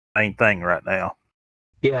right now.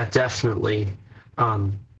 Yeah, definitely.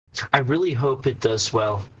 I really hope it does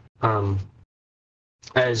well.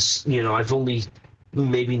 As you know, I've only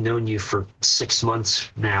maybe known you for 6 months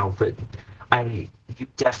now, but you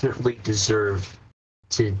definitely deserve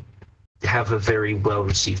to have a very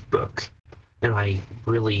well-received book. And I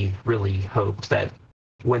really, really hope that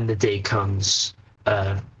when the day comes,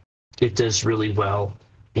 it does really well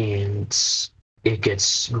and it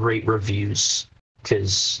gets great reviews,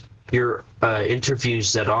 because your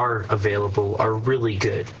interviews that are available are really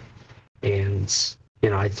good. And,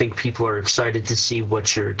 I think people are excited to see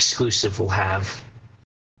what your exclusive will have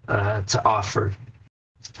to offer.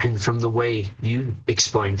 And from the way you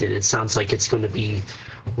explained it, it sounds like it's going to be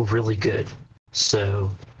really good.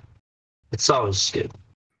 So it's always good.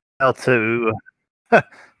 Well, to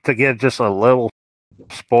give just a little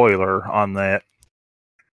spoiler on that,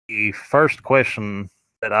 the first question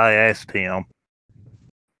that I asked him,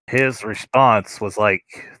 his response was like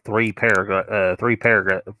 3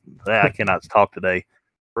 paragraphs. I cannot talk today.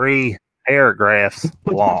 3 paragraphs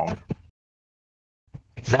long.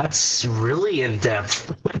 That's really in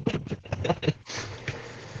depth.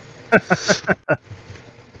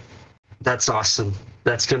 That's awesome.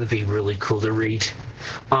 That's going to be really cool to read.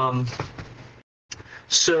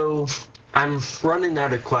 So I'm running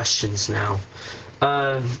out of questions now,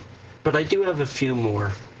 but I do have a few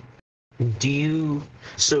more.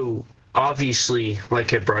 So obviously,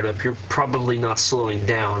 like I brought up, you're probably not slowing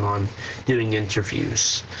down on doing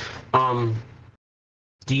interviews.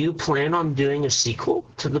 Do you plan on doing a sequel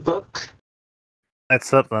to the book? That's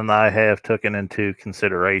something I have taken into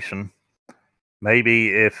consideration. Maybe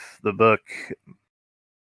if the book,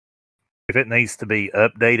 if it needs to be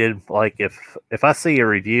updated, like if I see a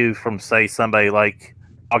review from, say, somebody like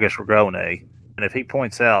August Ragone, and if he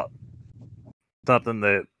points out something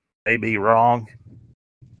that may be wrong,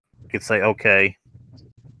 I could say, okay,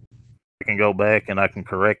 I can go back and I can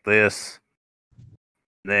correct this.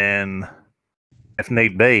 Then, if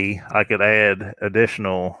need be, I could add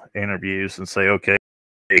additional interviews and say, okay,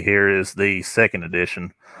 here is the second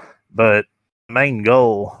edition. But the main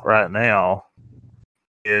goal right now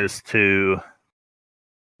is to,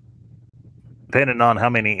 depending on how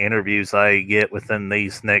many interviews I get within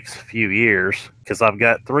these next few years, because I've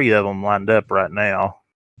got 3 of them lined up right now,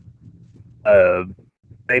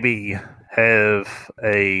 maybe have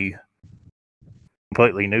a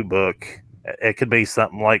completely new book. It could be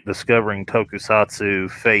something like Discovering Tokusatsu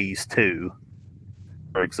Phase 2,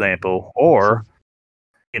 for example. Or,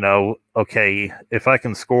 okay, if I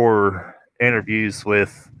can score interviews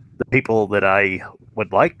with the people that I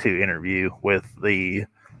would like to interview with the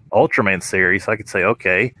Ultraman series, I could say,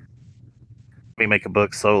 okay, let me make a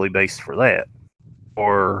book solely based for that.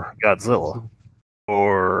 Or Godzilla.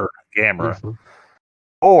 Or Gamera. Mm-hmm.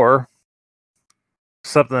 Or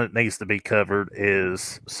something that needs to be covered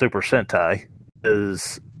is Super Sentai.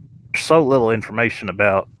 There's so little information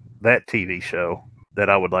about that TV show that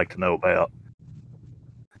I would like to know about.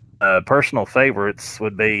 Personal favorites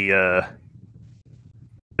would be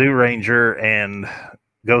Zyuranger and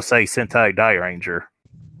Gosei Sentai Dairanger.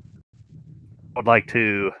 I would like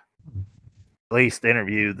to at least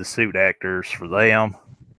interview the suit actors for them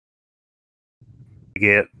to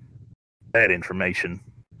get that information.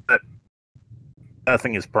 But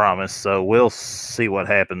nothing is promised, so we'll see what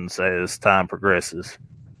happens as time progresses.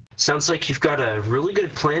 Sounds like you've got a really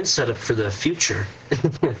good plan set up for the future.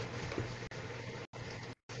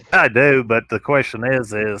 I do, but the question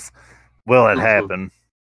is will it happen?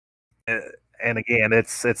 And again,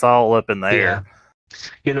 it's all up in the air.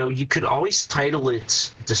 You could always title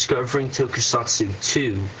it Discovering Tokusatsu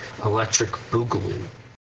 2 Electric Boogaloo.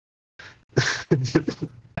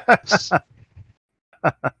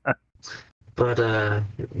 But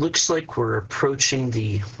it looks like we're approaching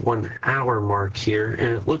the 1 hour mark here, and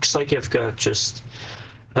it looks like I've got just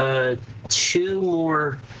two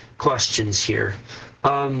more questions here.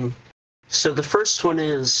 So the first one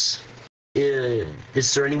is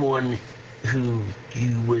there anyone who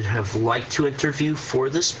you would have liked to interview for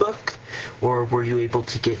this book, or were you able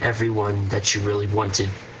to get everyone that you really wanted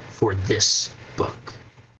for this book?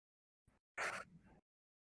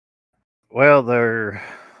 Well, there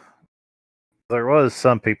was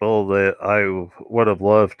some people that I would have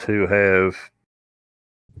loved to have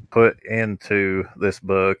put into this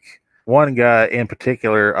book. One guy in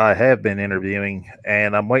particular I have been interviewing,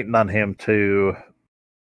 and I'm waiting on him to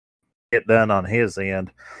get done on his end.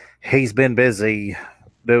 He's been busy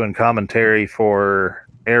doing commentary for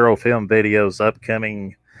Arrow Film Video's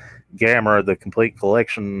upcoming Gamera, the complete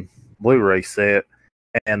collection Blu-ray set,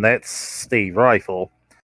 and that's Steve Rifle.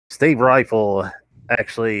 Steve Rifle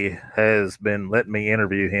actually has been letting me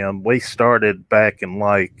interview him. We started back in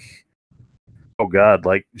like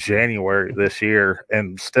January this year,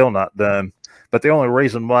 and still not done. But the only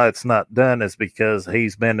reason why it's not done is because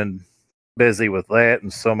he's been busy with that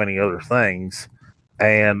and so many other things.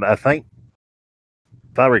 And I think,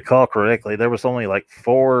 if I recall correctly, there was only like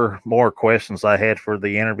 4 more questions I had for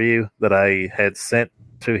the interview that I had sent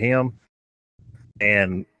to him.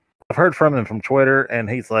 And I've heard from him from Twitter, and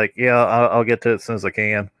he's like, "Yeah, I'll get to it as soon as I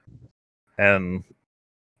can," and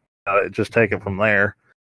just take it from there.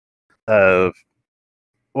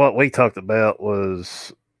 What we talked about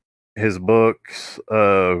was his books,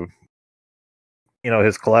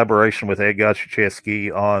 his collaboration with Ed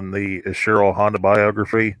Godziszewski on the Ishiro Honda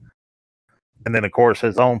biography, and then of course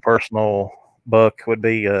his own personal book would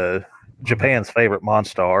be Japan's Favorite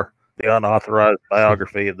Monstar, the unauthorized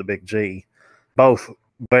biography of the Big G. Both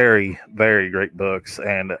very, very great books,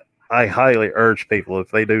 and I highly urge people,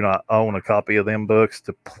 if they do not own a copy of them books,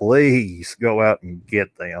 to please go out and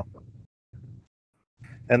get them.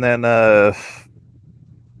 And then another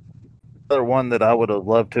one that I would have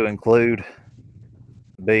loved to include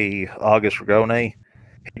would be August Ragone.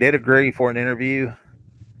 He did agree for an interview,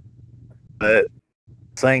 but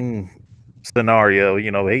same scenario,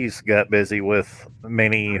 he's got busy with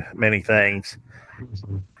many, many things.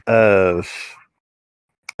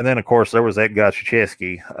 And then, of course, there was Ed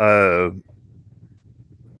Godziszewski.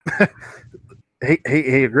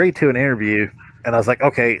 He agreed to an interview, and I was like,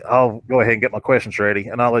 okay, I'll go ahead and get my questions ready,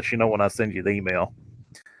 and I'll let you know when I send you the email.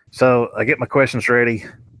 So I get my questions ready,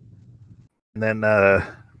 and then I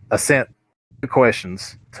sent 2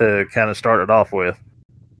 questions to kind of start it off with.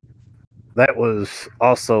 That was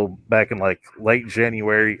also back in like late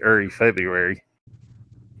January, early February.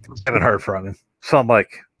 I haven't heard from him. So I'm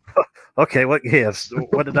like, okay, what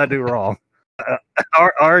did I do wrong? I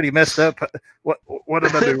already messed up. What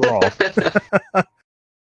did I do wrong?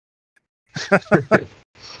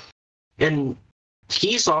 And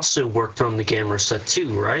he's also worked on the Gamera set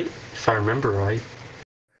too, right? If I remember right.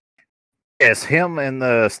 Yes, him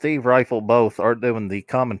and Steve Rifle both are doing the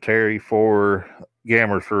commentary for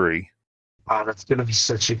Gamera 3. Oh, that's going to be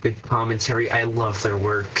such a good commentary. I love their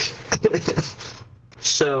work.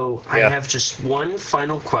 So I have just one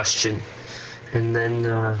final question, and then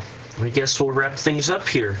I guess we'll wrap things up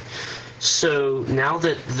here. So now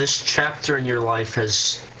that this chapter in your life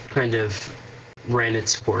has kind of ran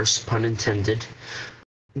its course, pun intended,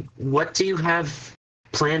 what do you have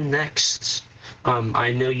planned next?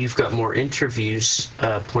 I know you've got more interviews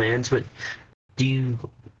planned, but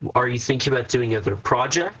are you thinking about doing other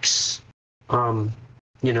projects?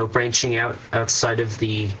 Branching out outside of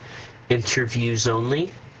the interviews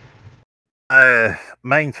only?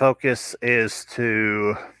 Main focus is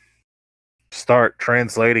to start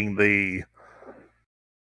translating the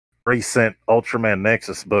recent Ultraman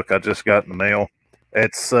Nexus book I just got in the mail.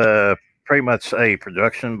 It's pretty much a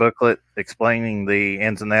production booklet explaining the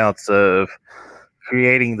ins and outs of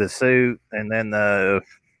creating the suit, and then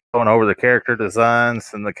going over the character designs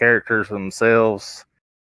and the characters themselves.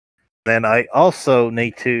 Then I also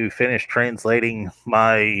need to finish translating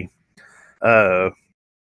my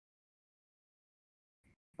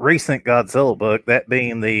recent Godzilla book, that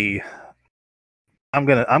being the I'm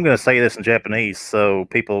gonna say this in Japanese so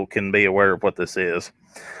people can be aware of what this is.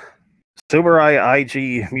 Tsuburai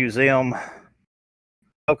Eiji Museum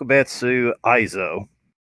Tokubetsu Aizo.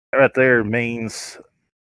 Right there means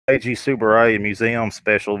Eiji Tsuburai Museum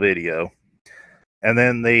Special Video. And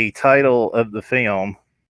then the title of the film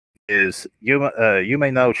is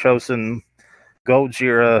Yume no Chosen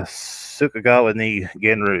Gojira Tsukagawa ni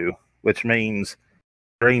Genru, which means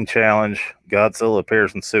Dream Challenge, Godzilla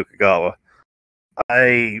appears in Tsukagawa.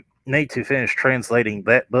 I need to finish translating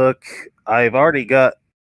that book. I've already got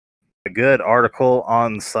a good article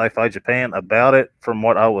on Sci-Fi Japan about it from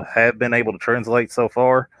what I have been able to translate so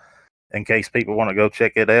far. In case people want to go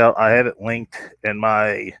check it out, I have it linked in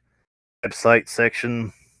my website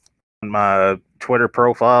section on my Twitter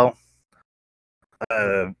profile.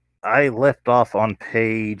 I left off on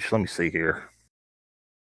page, let me see here.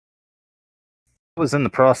 I was in the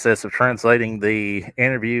process of translating the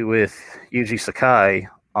interview with Yuji Sakai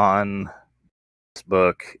on this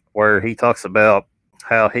book, where he talks about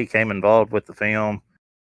how he came involved with the film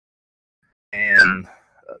and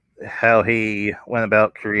how he went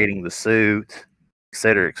about creating the suit,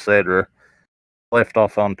 etc., etc. Left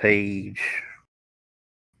off on page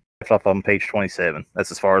 27.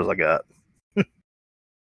 That's as far as I got.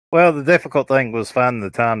 Well, the difficult thing was finding the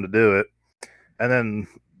time to do it. And then,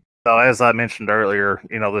 as I mentioned earlier,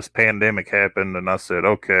 this pandemic happened, and I said,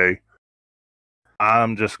 okay,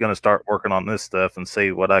 I'm just going to start working on this stuff and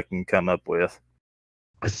see what I can come up with.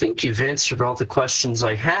 I think you've answered all the questions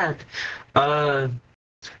I had.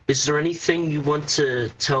 Is there anything you want to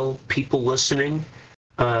tell people listening?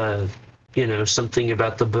 Something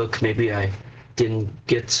about the book maybe I didn't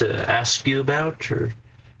get to ask you about, or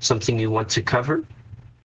something you want to cover?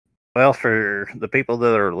 Well, for the people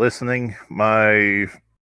that are listening, my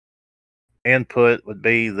input would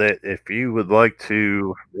be that if you would like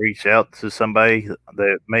to reach out to somebody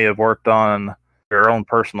that may have worked on your own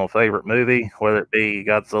personal favorite movie, whether it be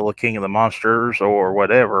Godzilla King of the Monsters or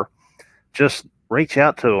whatever, just reach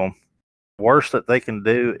out to them. The worst that they can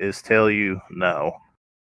do is tell you no.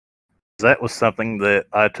 That was something that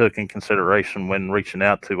I took in consideration when reaching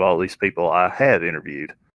out to all these people I had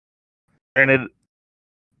interviewed. Granted,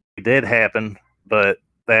 it did happen, but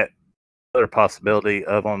that other possibility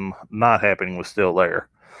of them not happening was still there.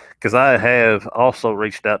 Because I have also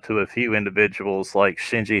reached out to a few individuals like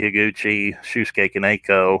Shinji Higuchi, Shusuke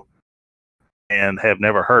Kaneko, and have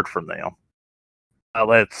never heard from them. Now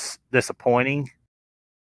that's disappointing.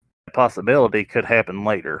 The possibility could happen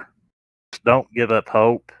later. Just don't give up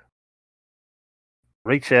hope.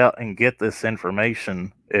 Reach out and get this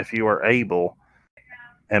information if you are able,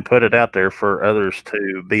 and put it out there for others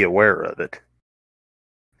to be aware of it.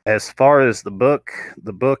 As far as the book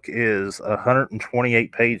is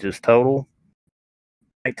 128 pages total,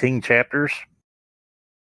 19 chapters.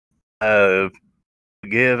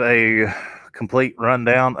 Give a complete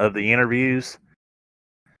rundown of the interviews.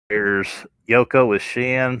 There's Yoko with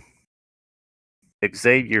Shin,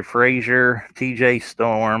 Xavier Frazier, TJ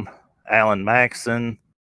Storm, Alan Maxson,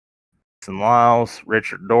 Jason Lyles,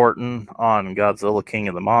 Richard Dorton on Godzilla King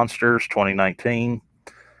of the Monsters 2019.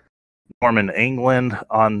 Norman England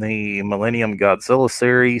on the Millennium Godzilla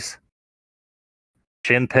series.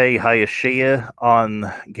 Shinpei Hayashiya on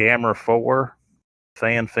Gamera 4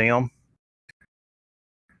 fan film.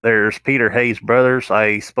 There's Peter Hayes Brothers.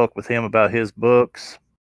 I spoke with him about his books.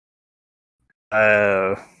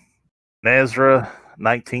 Nezra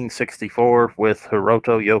 1964 with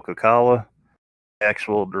Hiroto Yokokawa,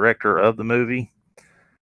 actual director of the movie.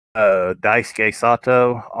 Daisuke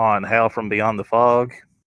Sato on Howl from Beyond the Fog.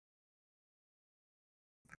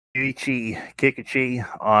 Yuichi Kikuchi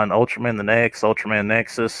on Ultraman the Next, Ultraman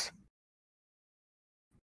Nexus.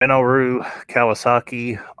 Minoru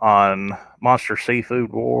Kawasaki on Monster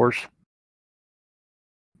Seafood Wars.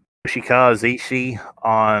 Yoshikawa Ishii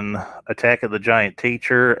on Attack of the Giant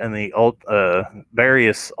Teacher and the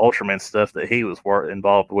various Ultraman stuff that he was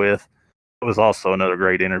involved with. It was also another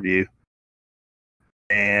great interview.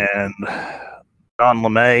 And John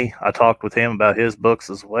LeMay, I talked with him about his books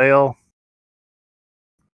as well.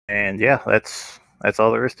 And yeah, that's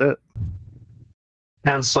all there is to it.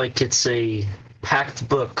 Sounds like it's a packed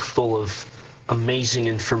book full of amazing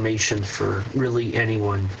information for really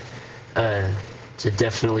anyone to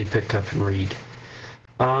definitely pick up and read.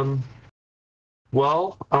 Ben,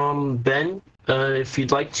 if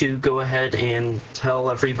you'd like to go ahead and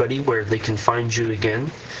tell everybody where they can find you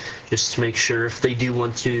again, just to make sure if they do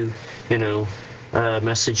want to,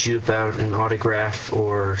 message you about an autograph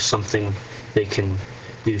or something, they can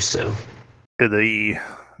do so. To the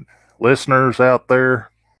listeners out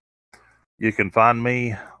there, you can find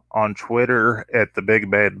me on Twitter at the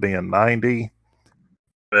Big Bad Ben 90.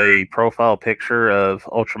 A profile picture of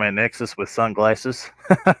Ultraman Nexus with sunglasses.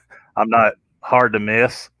 I'm not hard to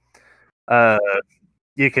miss.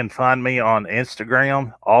 You can find me on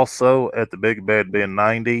Instagram also at the Big Bad Ben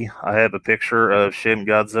 90. I have a picture of Shin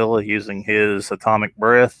Godzilla using his atomic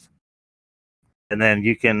breath. And then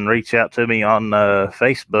you can reach out to me on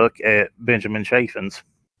Facebook at Benjamin Chaffins.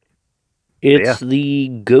 It's the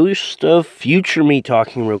ghost of future me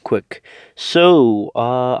talking real quick. So,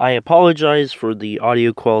 I apologize for the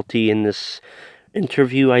audio quality in this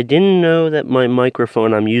interview. I didn't know that my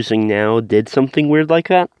microphone I'm using now did something weird like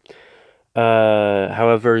that.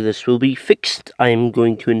 However, this will be fixed. I am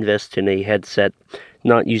going to invest in a headset,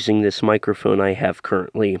 not using this microphone I have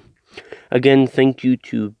currently. Again, thank you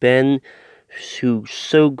to Ben, who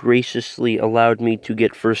so graciously allowed me to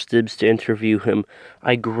get first dibs to interview him.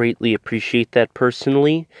 I greatly appreciate that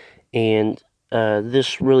personally, and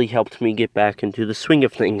this really helped me get back into the swing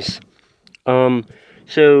of things.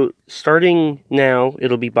 So starting now,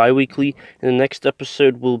 it'll be bi-weekly, and the next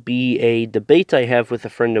episode will be a debate I have with a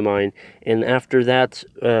friend of mine, and after that,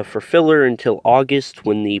 for filler until August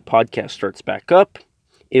when the podcast starts back up,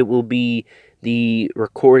 it will be the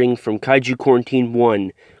recording from Kaiju Quarantine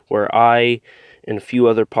 1, where I and a few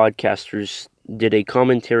other podcasters did a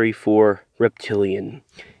commentary for Reptilian.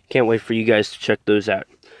 Can't wait for you guys to check those out.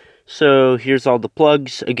 So here's all the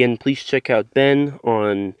plugs. Again, please check out Ben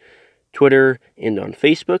on Twitter and on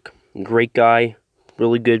Facebook. Great guy.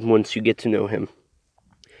 Really good once you get to know him.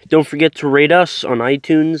 Don't forget to rate us on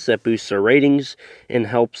iTunes. That boosts our ratings and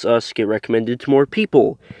helps us get recommended to more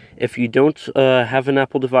people. If you don't have an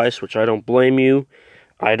Apple device, which I don't blame you,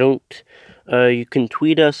 you can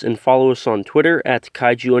tweet us and follow us on Twitter at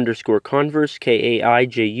Kaiju_Converse,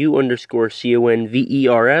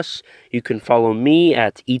 KAIJU_CONVERS. You can follow me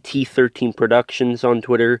at ET13 Productions on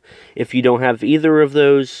Twitter. If you don't have either of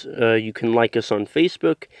those, you can like us on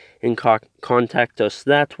Facebook and contact us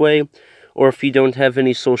that way. Or if you don't have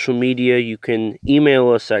any social media, you can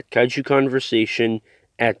email us at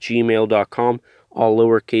kaijuconversation@gmail.com, all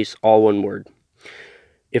lowercase, all one word.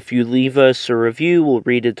 If you leave us a review, we'll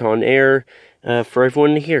read it on air for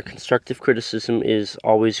everyone to hear. Constructive criticism is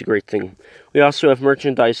always a great thing. We also have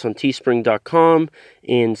merchandise on teespring.com,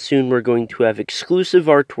 and soon we're going to have exclusive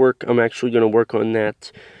artwork. I'm actually going to work on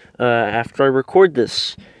that after I record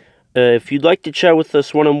this. If you'd like to chat with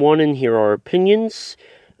us one-on-one and hear our opinions,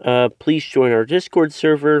 please join our Discord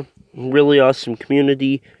server. Really awesome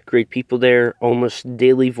community, great people there, almost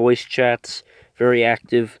daily voice chats, very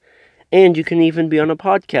active. And you can even be on a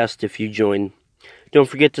podcast if you join. Don't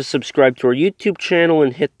forget to subscribe to our YouTube channel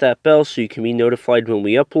and hit that bell so you can be notified when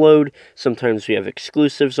we upload. Sometimes we have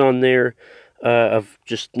exclusives on there of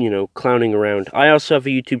just, clowning around. I also have a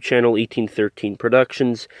YouTube channel, 1813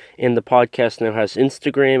 Productions, and the podcast now has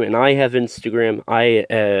Instagram, and I have Instagram.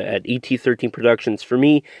 At ET13 Productions for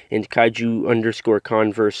me, and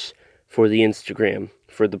Kaiju_Converse for the Instagram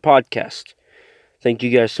for the podcast. Thank you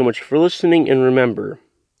guys so much for listening, and remember,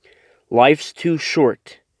 life's too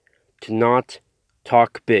short to not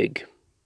talk big.